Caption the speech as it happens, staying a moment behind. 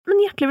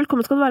hjertelig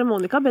velkommen skal du være,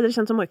 Monica, bedre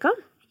kjent som Moika.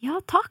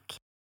 Ja,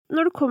 takk.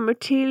 Når det kommer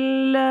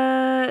til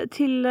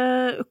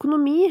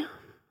økonomi,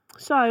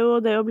 så jo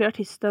det å bli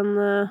artist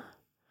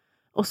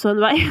også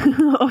en vei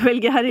å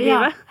velge her i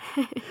livet.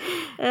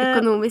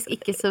 Økonomisk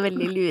ikke så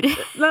veldig lure.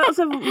 Nei,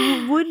 altså,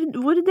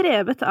 hvor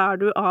drevet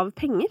du av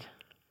penger?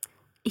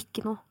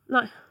 Ikke noe.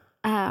 Nei.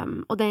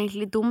 Og det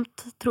egentlig dumt,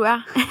 tror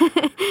jeg.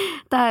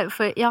 Det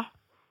for, ja,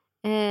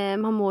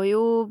 man må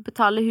jo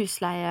betale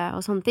husleie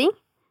og sånne ting.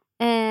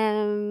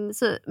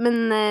 Så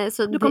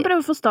du kan prøve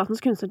å få statens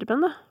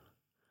kunstnerstipend, da.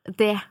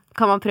 Det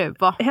kan man prøve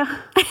på. Ja.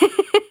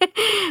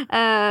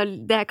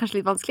 Det kanskje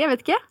litt vanskelig, jeg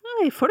vet ikke.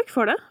 Nei, folk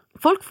får det.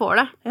 Folk får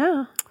det.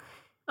 Ja.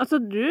 Altså,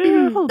 du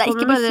holder på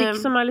med musikk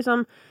som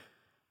liksom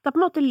det på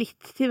en måte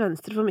litt til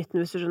venstre for midten,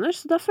 hvis du skjønner,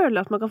 så da føler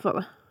jeg at man kan få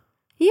det.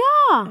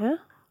 Ja.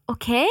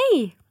 Ok.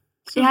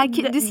 Du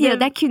sier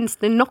at det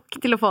kunstner nok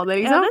til å få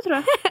det, liksom? Ja, det tror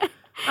jeg.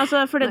 Altså,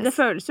 for det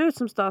føles jo ut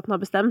som staten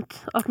har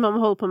bestemt at man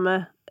må holde på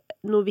med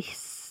noe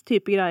viss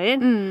type greier.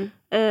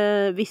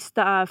 Hvis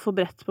det for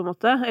bredt, på en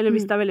måte, eller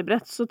hvis det veldig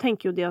bredt, så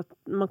tenker jo de at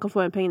man kan få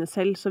igjen pengene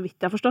selv, så vidt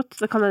jeg har forstått.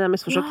 Det kan jeg ha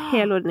misforstått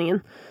hele ordningen.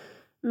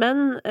 Men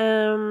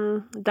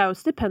det jo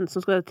stipend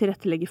som skal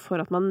tilrettelegge for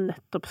at man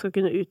nettopp skal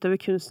kunne utøve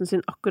kunsten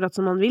sin akkurat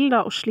som man vil, da,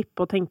 og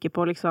slippe å tenke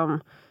på liksom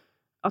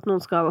at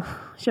noen skal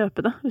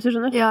kjøpe det, hvis du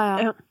skjønner.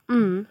 Ja.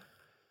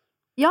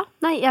 Ja,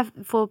 nei, jeg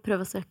får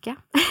prøve å søke.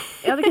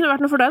 Ja, det kunne vært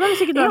noe for deg da,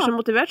 hvis ikke du så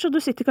motivert, så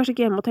du sitter kanskje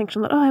ikke hjemme og tenker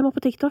sånn, jeg må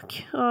på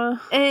TikTok.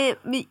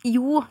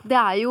 Jo,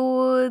 det jo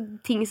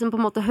ting som på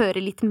en måte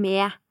hører litt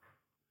med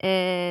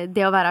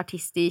det å være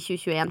artist i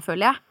 2021,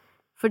 føler jeg.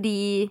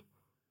 Fordi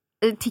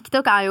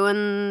TikTok jo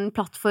en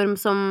plattform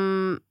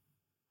som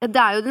det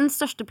jo den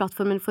største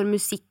plattformen for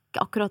musikk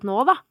akkurat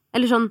nå, da.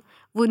 Eller sånn,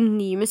 hvor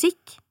ny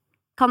musikk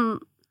kan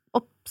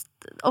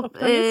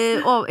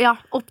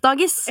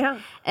oppdages. Ja.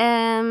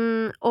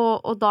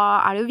 Og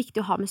da det jo viktig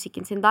å ha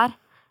musikken sin der.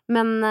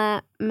 Men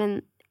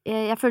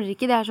jeg føler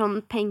ikke det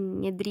sånn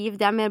pengedriv.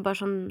 Det mer bare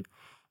sånn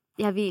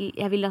jeg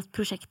vil at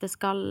prosjektet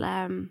skal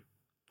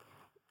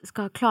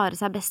klare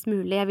seg best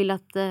mulig. Jeg vil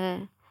at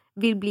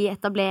vil bli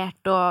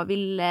etablert og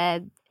vil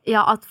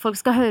at folk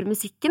skal høre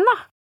musikken, da.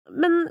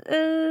 Men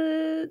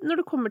når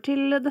det kommer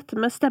til dette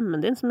med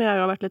stemmen din, som jeg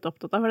har vært litt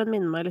opptatt av, for den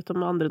minner meg litt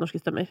om andre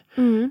norske stemmer.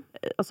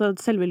 Altså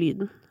selve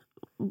lyden.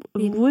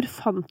 Hvor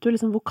fant du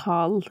liksom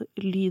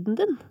vokallyden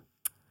din?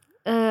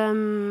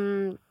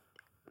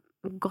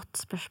 Godt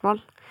spørsmål.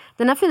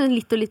 Den har jeg funnet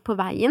litt og litt på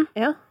veien.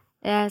 Ja.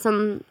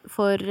 Sånn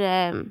for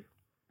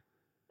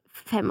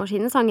 5 år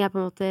siden sang jeg på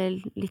en måte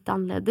litt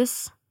annerledes.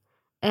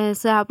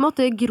 Så jeg har på en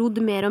måte grodd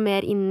mer og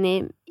mer inn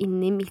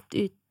i mitt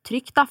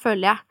uttrykk, da,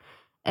 føler jeg.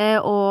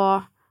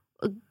 Og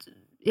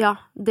ja,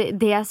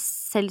 det jeg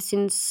selv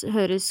synes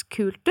høres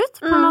kult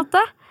ut, på en måte.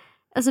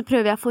 Så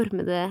prøver jeg å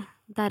forme det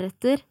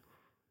deretter.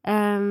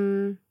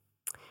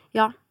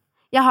 Ja.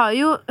 Jeg har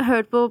jo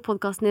hørt på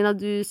podcasten din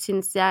at du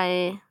synes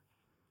jeg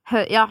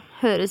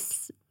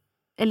høres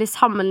eller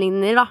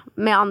sammenligner da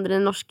med andre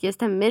norske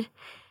stemmer,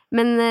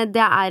 men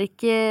det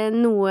ikke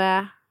noe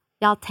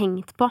jeg har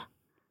tenkt på,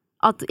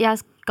 at jeg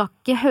skal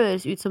ikke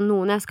høres ut som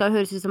noen, jeg skal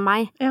høres ut som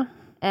meg.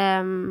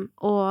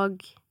 Og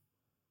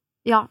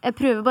ja, jeg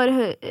prøver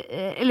bare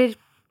eller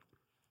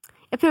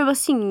jeg prøver å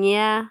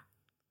synge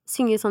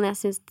sånn jeg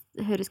synes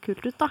det høres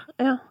kult ut, da.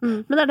 Ja.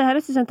 Men det her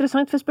jeg synes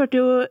interessant, for jeg spurte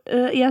jo,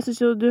 jeg synes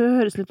jo du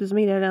høres litt ut som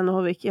Ingrid Helene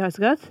Håvik i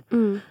Highasakite,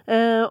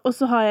 og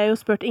så har jeg jo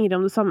spurt Ingrid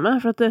om det samme,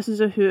 for at jeg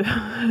synes jo hun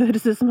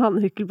høres ut som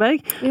Hanne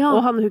Hukkelberg, og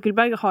Hanne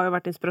Hukkelberg har jo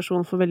vært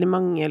inspirasjon for veldig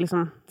mange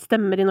liksom,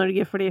 stemmer i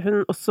Norge, fordi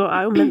hun også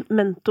jo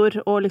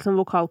mentor og liksom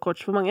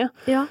vokalcoach for mange.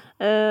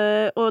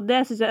 Og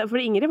det synes jeg, for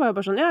Ingrid var jo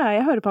bare sånn,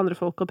 jeg hører på andre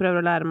folk og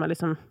prøver å lære meg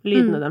liksom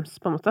lydene deres,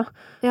 på en måte.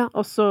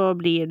 Og så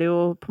blir det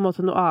jo på en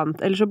måte noe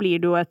annet, eller så blir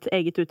det jo et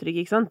eget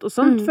uttrykk, ikke sant? Og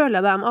sånn føler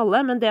jeg det med alle,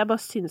 men det jeg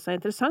bare synes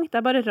interessant,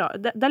 det bare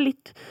det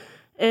litt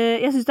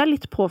jeg synes det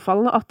litt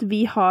påfallende at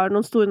vi har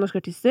noen store norske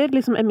artister,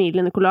 liksom Emilie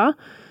Nicolas,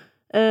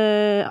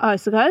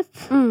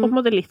 Highasakite, og på en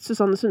måte litt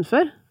Susanne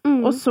Sundfør,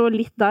 og så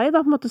litt deg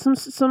da, på en måte,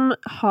 som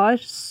har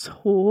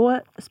så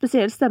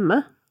spesiell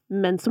stemme,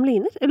 men som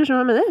ligner, eller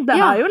skjønner du hva jeg mener? Det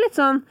jo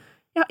litt sånn,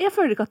 jeg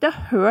føler ikke at jeg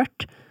har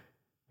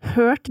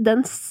hørt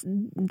den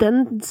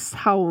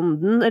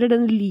sounden, eller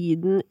den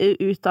lyden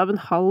ut av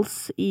en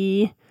hals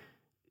i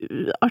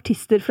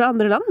artister fra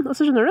andre land.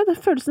 Altså, skjønner du?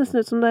 Det føles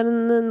nesten ut som det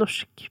en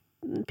norsk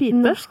pipe.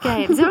 Norsk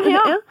liksom.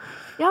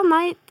 Ja,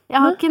 nei.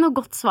 Jeg har ikke noe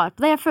godt svar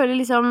på det. Jeg føler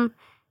liksom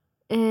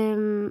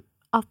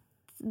at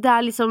det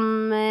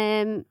liksom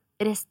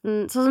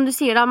resten, sånn som du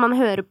sier da, man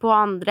hører på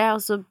andre,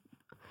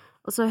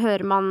 og så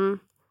hører man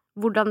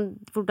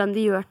hvordan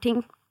de gjør ting.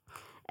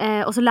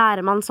 Og så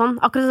lærer man sånn.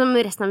 Akkurat som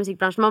resten av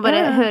musikkbransjen. Man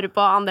bare hører på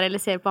andre, eller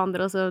ser på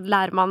andre, og så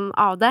lærer man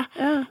av det.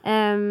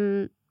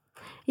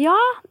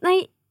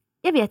 Nei,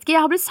 jeg vet ikke, jeg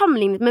har blitt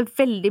sammenlignet med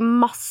veldig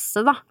masse,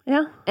 da.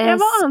 Hva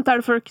annet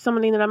det folk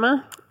sammenligner deg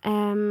med?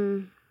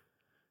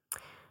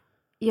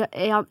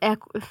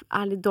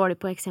 Jeg litt dårlig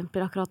på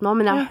eksempler akkurat nå,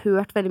 men jeg har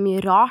hørt veldig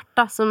mye rart,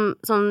 da. Som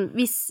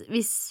hvis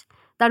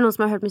det noen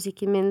som har hørt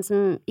musikken min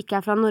som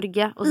ikke fra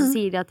Norge, og så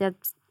sier de at jeg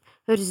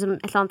høres ut som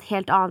et eller annet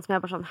helt annet som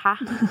jeg bare sånn, hæ?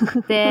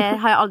 Det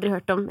har jeg aldri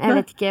hørt om. Jeg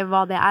vet ikke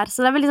hva det er. Så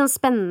det er veldig sånn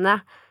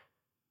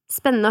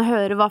spennende å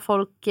høre hva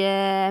folk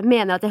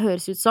mener at det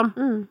høres ut som.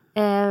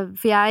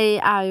 For jeg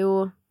er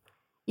jo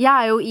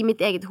i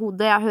mitt eget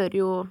hode. Jeg hører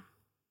jo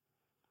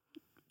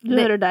Du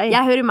hører deg.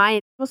 Jeg hører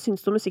meg. Hva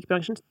syns du om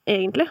musikkbransjen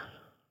egentlig?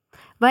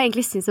 Hva jeg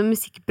egentlig syns om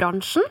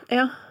musikkbransjen?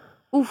 Ja.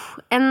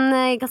 En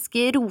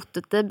ganske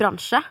rotete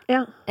bransje,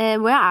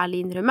 hvor jeg ærlig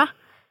innrømmer.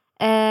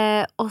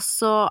 Og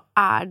så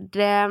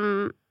det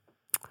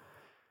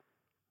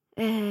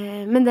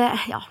men det,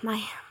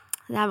 nei.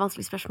 Det er et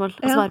vanskelig spørsmål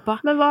å svare på.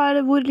 Men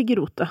hvor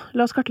ligger rotet?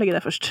 La oss kartlegge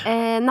det først.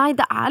 Nei,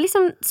 det er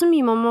liksom så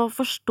mye man må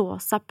forstå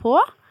seg på,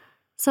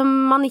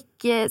 som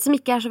ikke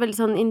er så veldig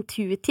sånn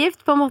intuitivt,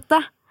 på en måte.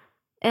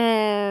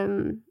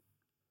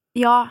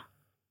 Ja.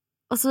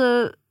 Og så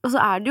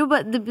det jo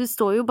bare, det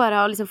består jo bare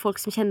av liksom folk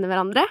som kjenner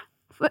hverandre.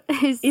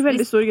 I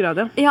veldig stor grad,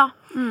 ja.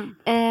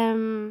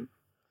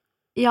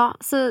 Ja,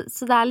 så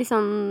det er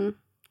liksom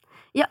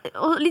ja,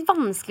 og litt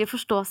vanskelig å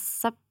forstå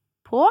seg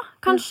på,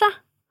 kanskje.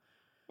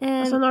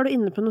 Altså, nå er du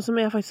inne på noe som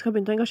jeg faktisk har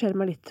begynt å engasjere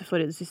meg litt for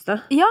i det siste.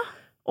 Ja.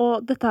 Og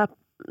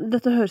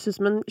dette høres ut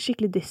som en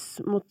skikkelig diss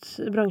mot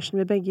bransjen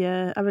vi begge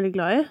er veldig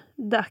glad i.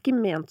 Det er ikke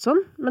ment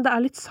sånn, men det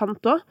er litt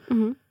sant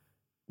også.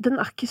 Den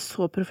er ikke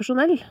så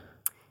profesjonell.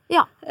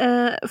 Ja.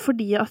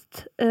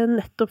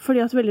 Nettopp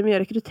fordi at veldig mye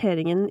av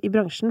rekrutteringen i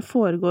bransjen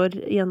foregår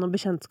gjennom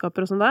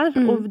bekjentskaper og sånn der,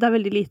 og det er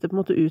veldig lite på en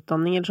måte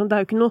utdanning eller sånn. Det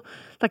er jo ikke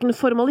noe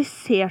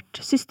formalisert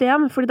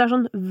system, fordi det er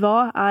sånn,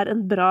 hva er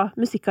en bra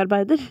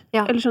musikkarbeider?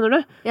 Ja. Eller skjønner du?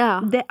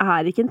 Ja. Det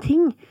er ikke en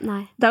ting.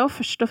 Nei. Det er jo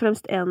først og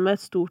fremst en med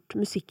et stort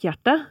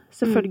musikkhjerte,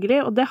 selvfølgelig,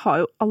 og det har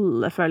jo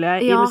alle, føler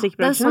jeg, i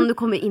musikkbransjen. Det er sånn du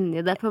kommer inn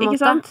i det, på en måte.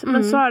 Ikke sant?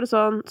 Men så er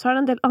det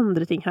en del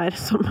andre ting her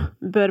som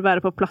bør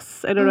være på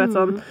plass, eller du vet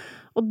sånn.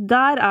 Og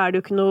der er det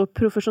jo ikke noe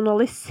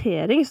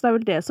profesjonalisering, så det er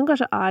vel det som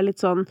kanskje er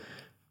litt sånn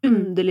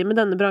underlig med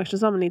denne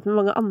bransjen sammenlignet med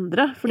mange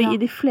andre. Fordi i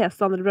de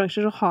fleste andre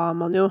bransjer så har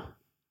man jo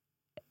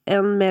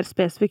en mer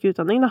spesifikk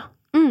utdanning, da.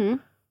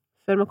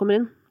 Før man kommer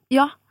inn.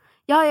 Ja,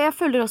 jeg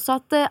føler også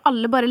at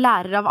alle bare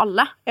lærer av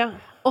alle. Ja.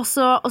 Og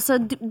så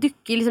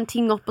dukker liksom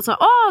ting opp og så,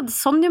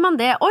 sånn gjør man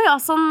det. Ja,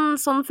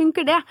 sånn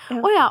funker det.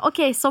 Ja.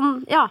 Ok,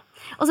 sånn, ja.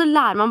 Og så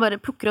lærer man bare,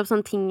 plukker opp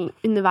sånne ting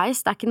underveis.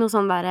 Det er ikke noe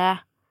sånn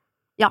der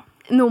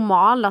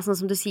normal, da, sånn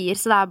som du sier.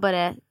 Så det er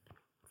bare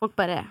folk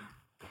bare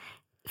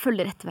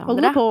følger etter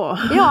hverandre. Holder på.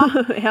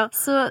 Ja.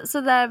 Så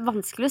det er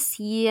vanskelig å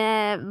si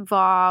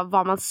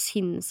hva man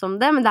syns om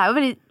det. Men det er jo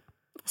veldig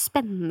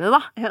spennende,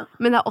 da. Ja.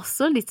 Men det er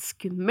også litt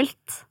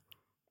skummelt.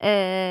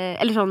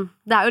 Eller sånn,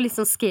 det er jo litt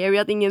sånn scary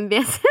at ingen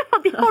vet hva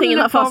de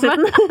holder på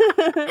med.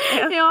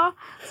 Ja,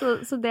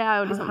 så det er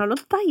jo liksom det er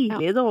noe deilig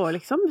i det også,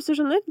 liksom, hvis du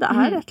skjønner. Det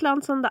er et eller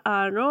annet sånn, det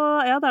er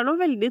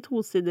noe veldig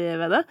tosidig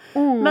ved det.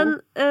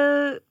 Men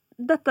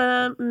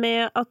dette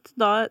med at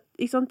da,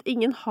 ikke sant,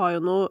 ingen har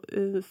jo noe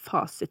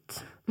fasit.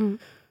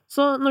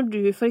 Så når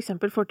du for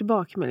eksempel får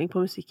tilbakemelding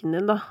på musikken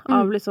din da,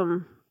 av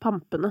liksom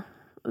pampene,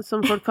 som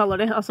folk kaller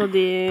de, altså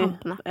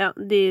pampene. Ja,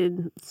 de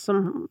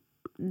som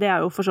det er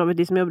jo for så vidt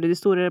de som jobber i de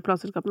store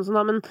plateselskapene og sånn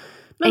da, men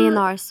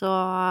A&Rs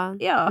og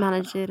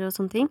manager og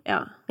sånne ting.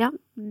 Ja.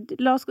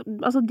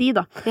 Altså de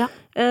da. Ja.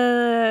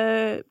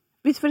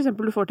 Hvis for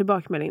eksempel du får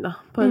tilbakemelding da,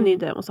 på en ny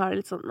demo, så er det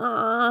litt sånn,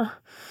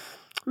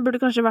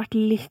 burde kanskje vært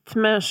litt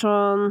mer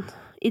sånn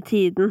i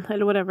tiden,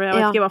 eller whatever, jeg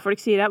vet ikke hva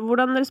folk sier.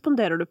 Hvordan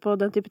responderer du på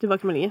den type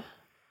tilbakemeldinger?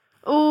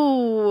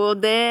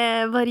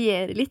 Det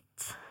varierer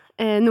litt.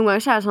 Noen ganger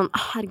så er det sånn,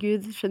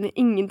 herregud, skjønner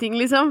ingenting,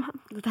 liksom.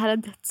 Dette her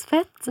er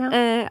dødsfett.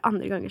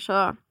 Andre ganger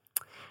så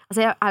altså,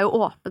 jeg er jo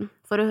åpen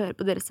for å høre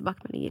på deres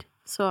tilbakemeldinger.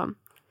 Så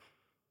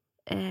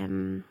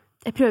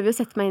jeg prøver jo å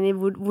sette meg inn i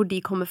hvor de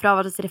kommer fra,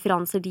 hva slags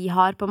referanser de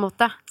har, på en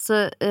måte. Så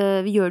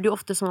vi gjør det jo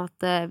ofte sånn at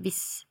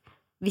hvis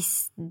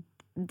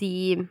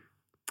de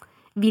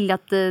vil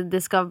at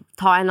det skal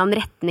ta en eller annen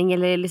retning,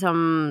 eller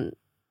liksom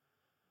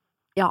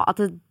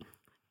at det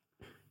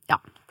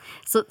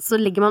så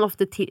legger man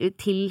ofte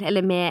til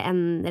eller med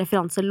en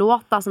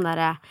referanselåt, da, sånn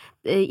der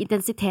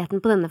intensiteten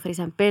på denne for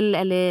eksempel,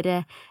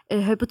 eller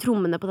hør på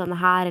trommene på denne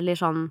her, eller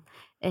sånn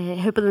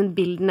hør på den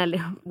bilden,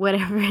 eller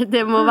whatever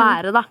det må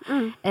være, da.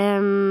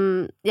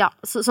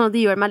 Sånn at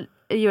det gjør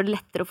det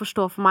lettere å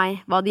forstå for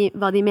meg hva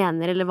de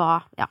mener, eller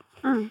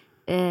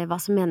hva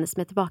som menes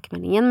med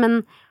tilbakemeldingen, men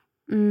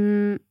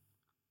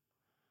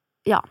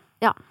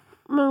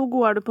Men hvor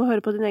god er du på å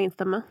høre på din egen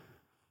stemme?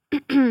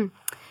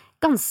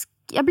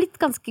 Jeg har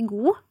blitt ganske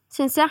god,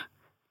 synes jeg.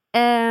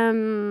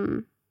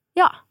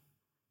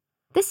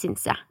 Det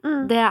synes jeg.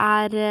 Det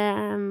er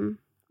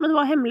Men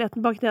hva er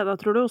hemmeligheten bak det da,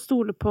 tror du? Å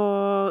stole på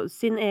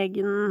sin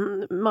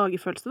egen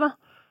magefølelse, da?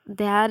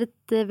 Det er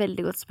et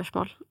veldig godt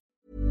spørsmål.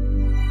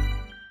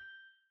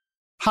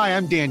 Hi,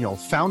 I'm Daniel,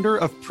 founder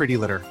of Pretty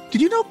Litter.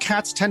 Did you know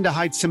cats tend to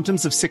hide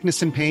symptoms of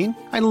sickness and pain?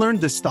 I learned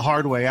this the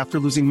hard way after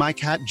losing my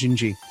cat,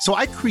 Gingy. So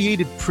I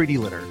created Pretty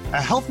Litter,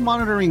 a health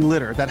monitoring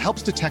litter that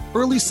helps detect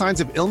early signs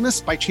of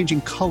illness by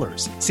changing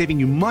colors, saving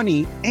you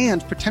money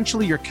and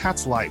potentially your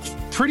cat's life.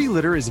 Pretty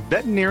Litter is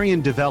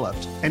veterinarian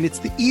developed, and it's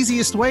the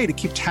easiest way to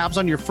keep tabs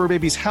on your fur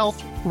baby's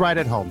health right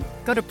at home.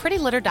 Go to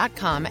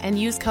prettylitter.com and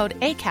use code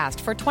ACAST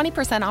for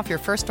 20% off your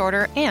first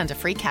order and a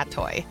free cat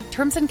toy.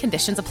 Terms and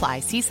conditions apply.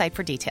 See site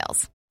for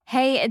details.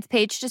 Hey, it's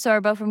Paige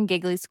DeSorbo from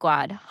Giggly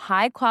Squad.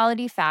 High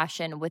quality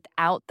fashion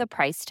without the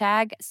price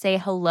tag. Say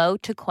hello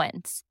to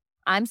Quince.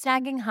 I'm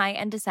snagging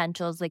high-end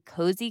essentials like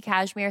cozy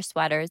cashmere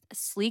sweaters,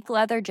 sleek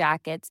leather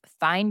jackets,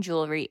 fine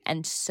jewelry,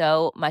 and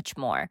so much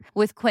more.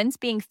 With Quince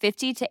being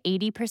 50 to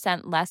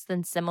 80% less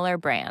than similar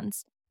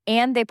brands.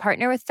 And they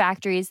partner with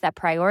factories that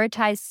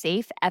prioritize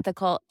safe,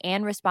 ethical,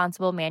 and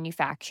responsible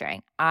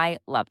manufacturing. I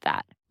love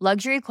that.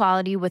 Luxury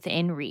quality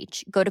within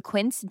reach. Go to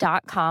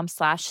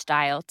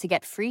quince.com/style to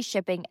get free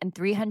shipping and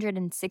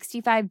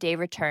 365-day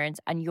returns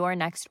on your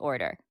next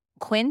order.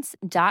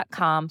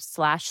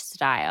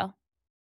 Quince.com/style.